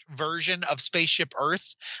art version of Spaceship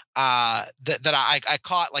Earth that I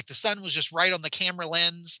caught. Like the sun was just right on the camera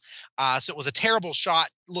lens, so it was a terrible shot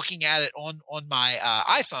looking at it on my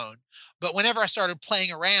iPhone. But whenever I started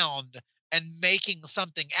playing around and making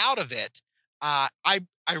something out of it, I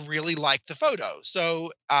really like the photo. So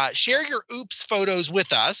share your oops photos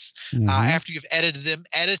with us after you've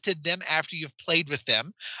edited them after you've played with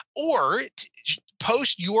them, or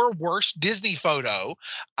post your worst Disney photo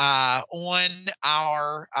on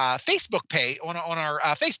our Facebook page, on our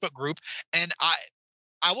Facebook group, and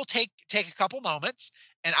I will take a couple moments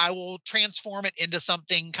and I will transform it into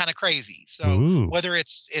something kind of crazy. So whether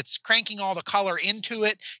it's cranking all the color into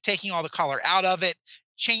it, taking all the color out of it,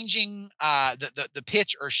 changing the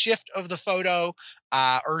pitch or shift of the photo,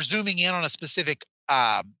 or zooming in on a specific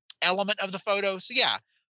element of the photo. So yeah,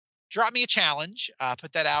 drop me a challenge,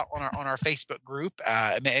 put that out on our Facebook group.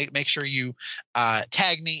 Make sure you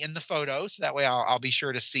tag me in the photo, so that way I'll be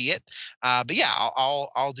sure to see it. But yeah,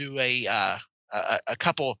 I'll do a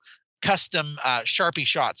couple custom Sharpie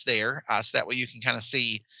shots there, so that way you can kind of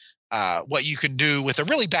see what you can do with a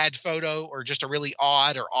really bad photo or just a really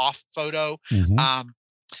odd or off photo.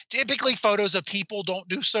 Typically photos of people don't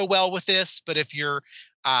do so well with this, but if you're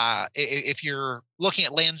looking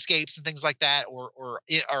at landscapes and things like that, or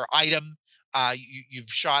item, you've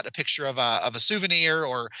shot a picture of a souvenir,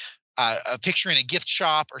 or a picture in a gift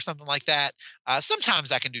shop or something like that.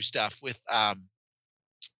 Sometimes I can do stuff with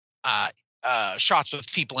shots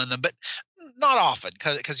with people in them, but not often,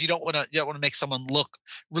 because you don't want to make someone look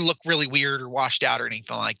really weird or washed out or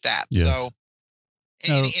anything like that. Yes. So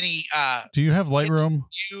do you have Lightroom?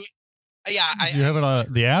 Do you have it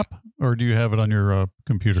on the app, or do you have it on your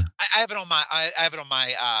computer? I have it on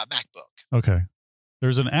my MacBook. Okay.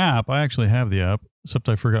 There's an app. I actually have the app, except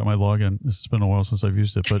I forgot my login. It's been a while since I've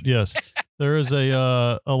used it, but yes, there is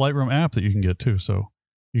a Lightroom app that you can get too. So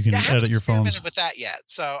you can edit your phones. I haven't experimented with that yet.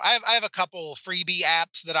 So I have a couple freebie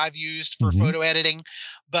apps that I've used for photo editing,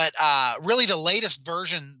 but really the latest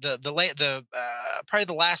version, probably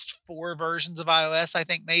the last 4 versions of iOS, I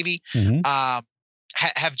think maybe,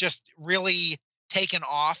 have just really taken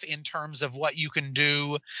off in terms of what you can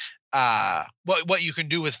do, what you can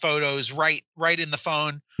do with photos right in the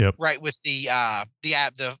phone, right with the app,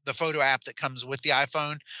 the photo app that comes with the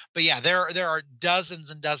iPhone. But yeah, there are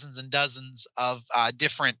dozens and dozens and dozens of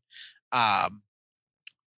different photo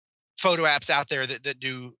apps out there that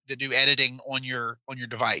do editing on your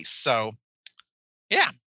device. So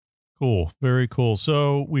yeah. Cool. Very cool.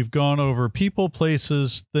 So we've gone over people,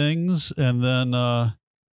 places, things, and then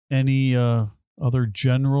any other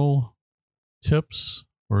general tips,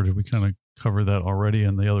 or did we kind of cover that already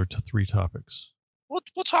in the other 3 topics? We'll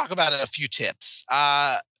talk about a few tips.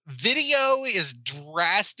 Video is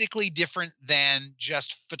drastically different than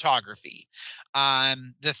just photography.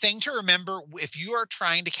 The thing to remember, if you are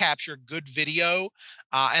trying to capture good video,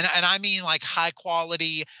 and I mean like high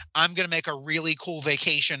quality, I'm going to make a really cool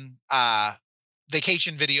vacation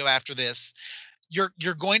video after this, you're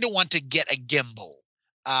going to want to get a gimbal.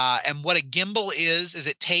 And what a gimbal is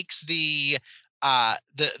it takes the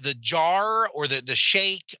jar, or the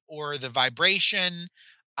shake, or the vibration,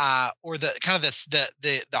 or the kind of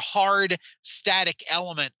the hard static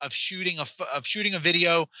element of shooting a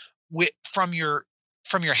video from your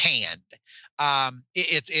hand.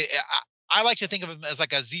 I like to think of them as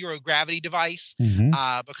like a zero gravity device,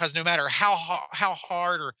 because no matter how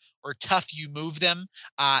hard or tough you move them,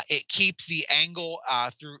 it keeps the angle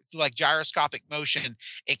through like gyroscopic motion.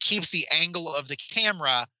 It keeps the angle of the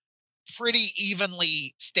camera pretty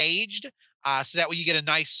evenly staged, so that way you get a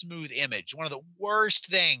nice smooth image. One of the worst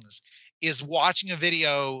things is watching a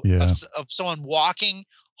video of someone walking,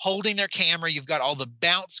 holding their camera. You've got all the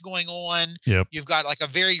bounce going on. You've got like a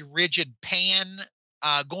very rigid pan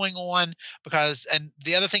going on, and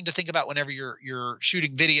the other thing to think about whenever you're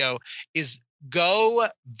shooting video is go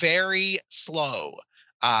very slow.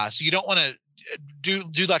 So you don't want to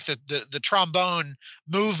do like the trombone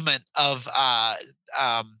movement of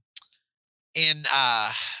in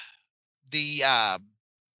the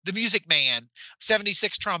Music Man,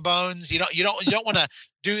 76 trombones. You don't want to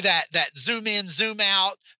do that zoom in, zoom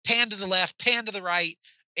out, pan to the left, pan to the right.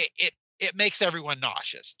 It makes everyone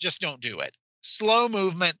nauseous. Just don't do it. Slow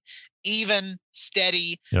movement, even,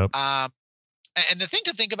 steady. And the thing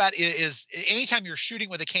to think about is anytime you're shooting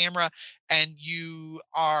with a camera and you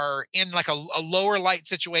are in like a lower light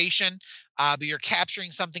situation, but you're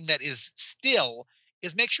capturing something that is still,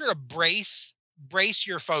 is make sure to brace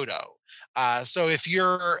your photo. So if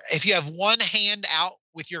you have one hand out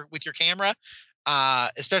with your camera,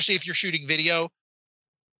 especially if you're shooting video,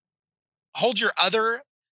 hold your other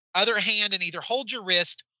hand and either hold your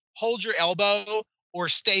wrist, hold your elbow, or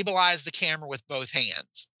stabilize the camera with both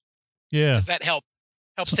hands. Yeah. Because that helps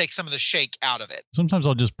take some of the shake out of it. Sometimes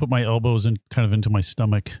I'll just put my elbows in kind of into my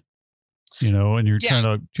stomach, and you're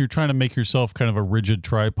trying to make yourself kind of a rigid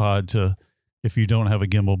tripod if you don't have a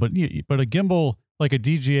gimbal, but a gimbal like a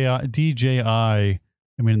DJI, I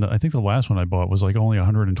mean, I think the last one I bought was like only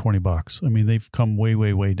 $120. I mean, they've come way,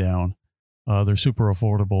 way, way down. They're super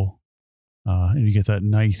affordable. And you get that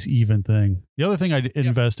nice even thing. The other thing I'd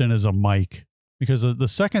invest in is a mic, because the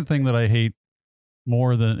second thing that I hate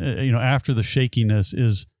more than, after the shakiness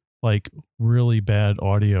is like really bad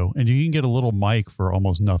audio. And you can get a little mic for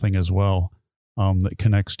almost nothing as well, that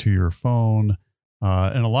connects to your phone.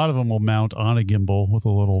 And a lot of them will mount on a gimbal with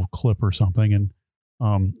a little clip or something.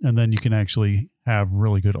 And then you can actually have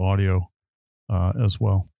really good audio, as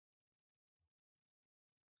well.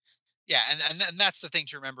 Yeah, and that's the thing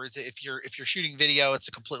to remember is that if you're shooting video, it's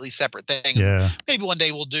a completely separate thing. Yeah. Maybe one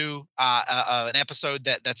day we'll do an episode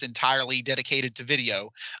that's entirely dedicated to video.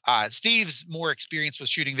 Steve's more experienced with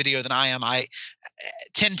shooting video than I am. I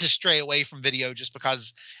tend to stray away from video just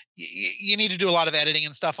because you need to do a lot of editing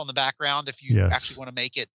and stuff on the background if you actually want to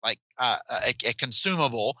make it like a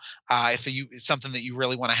consumable. It's something that you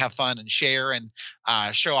really want to have fun and share and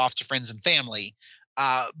show off to friends and family.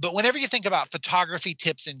 But whenever you think about photography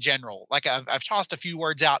tips in general, like I've tossed a few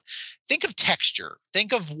words out, think of texture.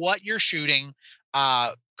 Think of what you're shooting,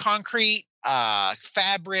 concrete,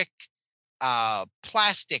 fabric,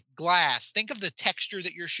 plastic, glass. Think of the texture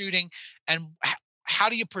that you're shooting and how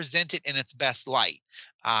do you present it in its best light.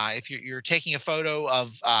 If you're taking a photo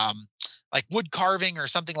of like wood carving or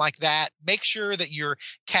something like that, make sure that you're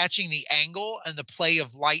catching the angle and the play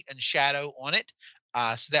of light and shadow on it.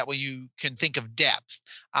 So that way you can think of depth.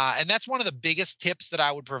 And that's one of the biggest tips that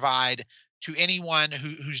I would provide to anyone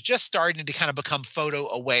who's just starting to kind of become photo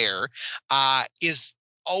aware, is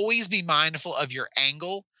always be mindful of your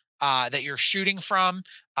angle that you're shooting from,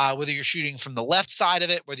 whether you're shooting from the left side of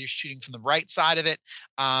it, whether you're shooting from the right side of it.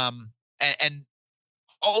 And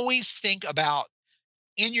always think about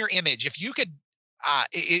in your image, if you could,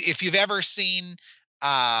 if you've ever seen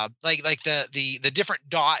like the different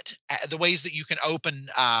dot, the ways that you can open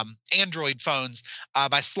Android phones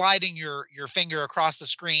by sliding your finger across the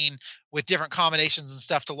screen with different combinations and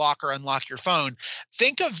stuff to lock or unlock your phone.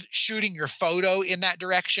 Think of shooting your photo in that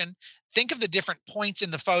direction. Think of the different points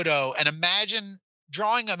in the photo and imagine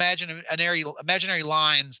drawing imaginary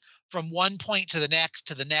lines from one point to the next,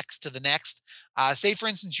 to the next, to the next. Say, for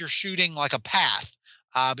instance, you're shooting like a path.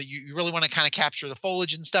 But you really want to kind of capture the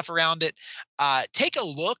foliage and stuff around it. Take a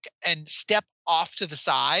look and step off to the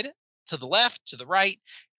side, to the left, to the right,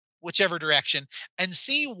 whichever direction, and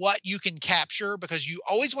see what you can capture, because you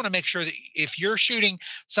always want to make sure that if you're shooting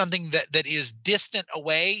something that is distant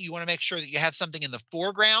away, you want to make sure that you have something in the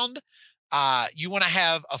foreground. You want to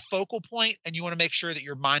have a focal point, and you want to make sure that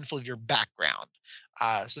you're mindful of your background.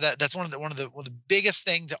 So that's one of the biggest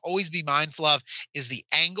things to always be mindful of is the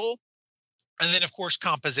angle. And then, of course,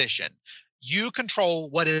 composition. You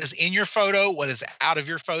control what is in your photo, what is out of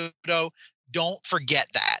your photo. Don't forget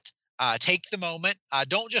that. Take the moment.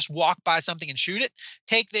 Don't just walk by something and shoot it.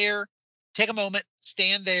 Take a moment,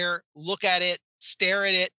 stand there, look at it, stare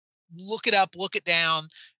at it, look it up, look it down,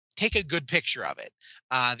 take a good picture of it.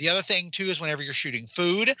 The other thing, too, is whenever you're shooting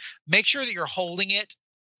food, make sure that you're holding it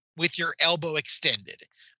with your elbow extended.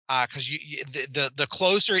 Because the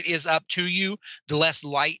closer it is up to you, the less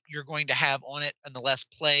light you're going to have on it and the less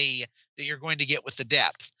play that you're going to get with the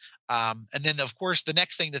depth. And then, of course, the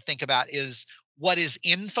next thing to think about is what is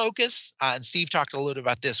in focus. And Steve talked a little bit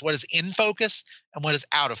about this. What is in focus and what is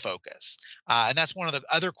out of focus? And that's one of the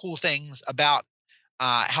other cool things about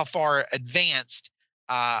how far advanced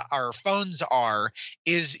our phones are,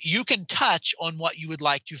 is you can touch on what you would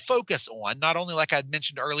like to focus on. Not only, like I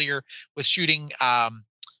mentioned earlier, with shooting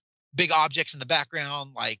big objects in the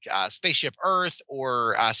background like Spaceship Earth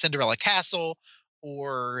or Cinderella Castle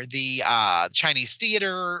or the Chinese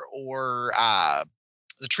Theater or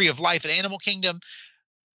the Tree of Life at Animal Kingdom.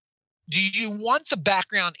 Do you want the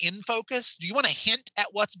background in focus? Do you want to hint at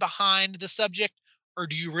what's behind the subject? Or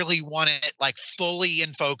do you really want it like fully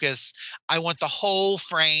in focus? I want the whole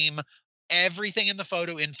frame, everything in the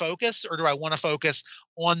photo in focus. Or do I want to focus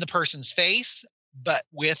on the person's face, but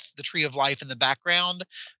with the Tree of Life in the background,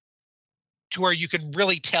 to where you can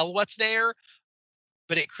really tell what's there,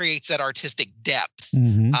 but it creates that artistic depth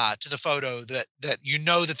to the photo that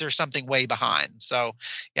that there's something way behind. So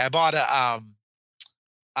yeah, I bought a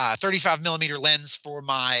 35 millimeter lens for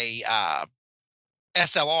my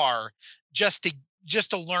SLR just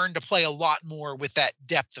to learn to play a lot more with that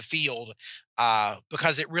depth of field,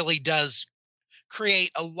 because it really does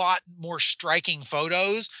create a lot more striking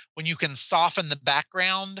photos when you can soften the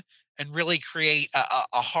background and really create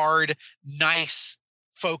a hard, nice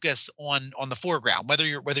focus on the foreground, whether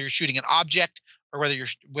you're shooting an object or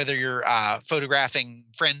whether you're photographing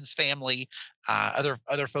friends, family,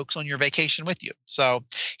 other folks on your vacation with you. So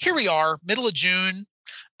here we are, middle of June.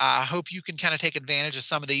 Hope you can kind of take advantage of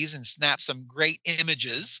some of these and snap some great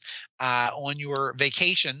images on your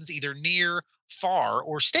vacations, either near, far,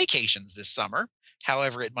 or staycations this summer,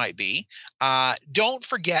 however it might be. Don't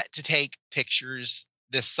forget to take pictures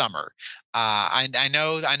this summer. I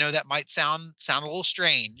know that might sound a little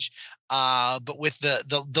strange, but with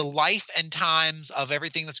the life and times of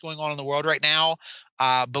everything that's going on in the world right now,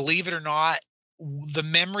 believe it or not, the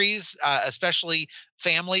memories, especially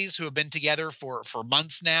families who have been together for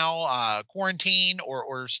months now, quarantine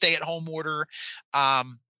or stay-at-home order,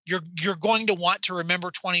 you're going to want to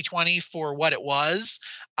remember 2020 for what it was,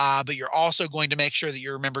 but you're also going to make sure that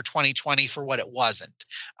you remember 2020 for what it wasn't,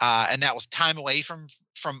 and that was time away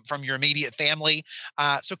from your immediate family.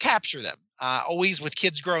 So capture them. Always with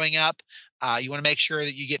kids growing up, you want to make sure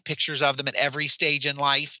that you get pictures of them at every stage in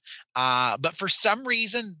life. But for some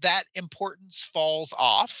reason, that importance falls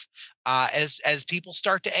off as people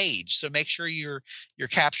start to age. So make sure you're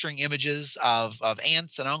capturing images of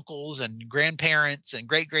aunts and uncles and grandparents and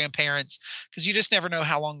great grandparents, because you just never know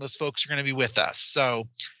how long those folks are going to be with us. So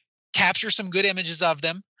capture some good images of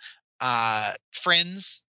them,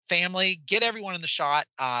 friends, family, get everyone in the shot,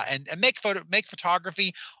 and make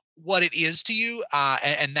photography what it is to you,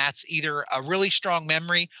 and that's either a really strong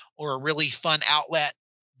memory or a really fun outlet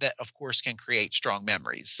that, of course, can create strong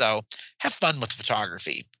memories. So have fun with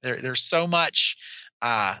photography. There's so much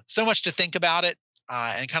to think about it,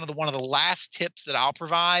 and kind of one of the last tips that I'll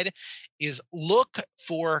provide is look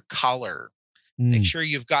for color. Make sure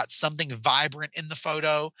you've got something vibrant in the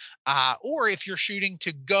photo, or if you're shooting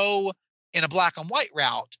to go in a black and white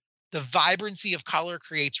route, the vibrancy of color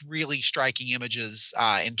creates really striking images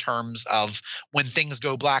in terms of when things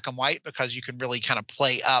go black and white, because you can really kind of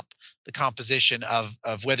play up the composition of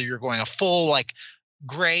whether you're going a full like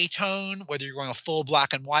gray tone, whether you're going a full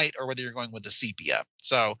black and white, or whether you're going with the sepia.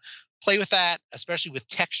 So play with that, especially with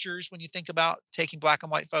textures. When you think about taking black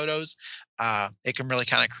and white photos, it can really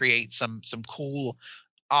kind of create some cool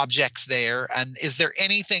objects there. And is there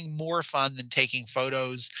anything more fun than taking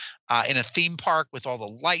photos in a theme park with all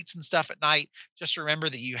the lights and stuff at night? Just remember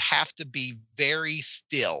that you have to be very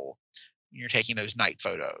still when you're taking those night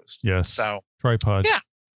photos. Yes. So tripod. Yeah.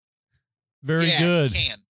 Very good. You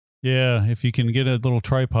can. Yeah. If you can get a little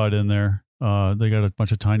tripod in there, they got a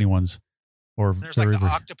bunch of tiny ones. Or there's like the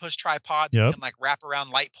octopus tripod that you can like wrap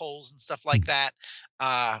around light poles and stuff like that.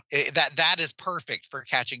 That is perfect for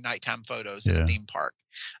catching nighttime photos in a theme park,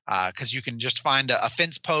 because you can just find a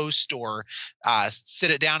fence post or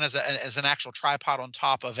sit it down as an actual tripod on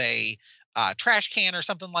top of a trash can or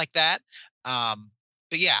something like that.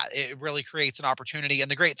 But yeah, it really creates an opportunity.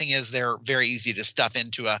 And the great thing is they're very easy to stuff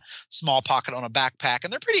into a small pocket on a backpack,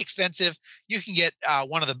 and they're pretty expensive. You can get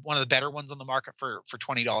one of the better ones on the market for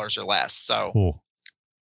 $20 or less. So cool.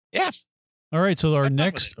 Yeah. All right. So our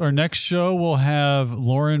next show we'll have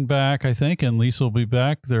Lauren back, I think, and Lisa will be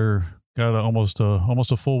back. They're got almost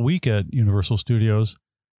a full week at Universal Studios.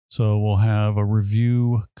 So we'll have a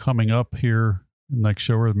review coming up here next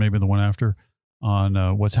show, or maybe the one after,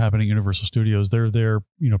 on what's happening at Universal Studios. They're there,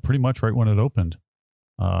 pretty much right when it opened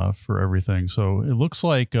for everything. So it looks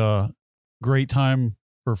like a great time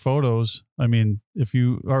for photos. I mean, if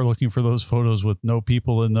you are looking for those photos with no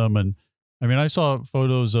people in them, and I mean, I saw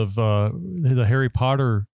photos of the Harry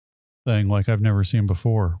Potter thing like I've never seen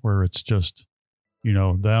before, where it's just,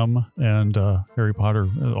 them and Harry Potter,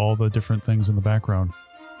 all the different things in the background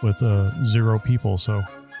with 0 people. So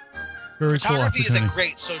very photography cool is a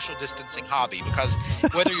great social distancing hobby, because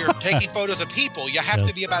whether you're taking photos of people, you have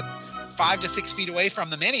to be about 5 to 6 feet away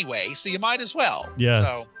from them anyway, so you might as well.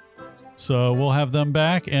 Yes. So we'll have them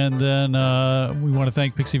back, and then we want to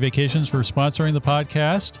thank Pixie Vacations for sponsoring the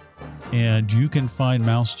podcast. And you can find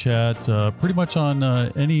Mouse Chat pretty much on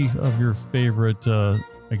any of your favorite,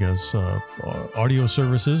 audio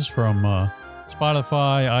services, from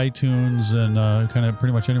Spotify, iTunes, and kind of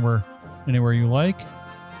pretty much anywhere you like.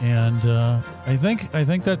 And I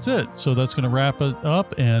think that's it. So that's going to wrap it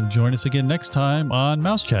up, and join us again next time on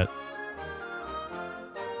Mouse Chat.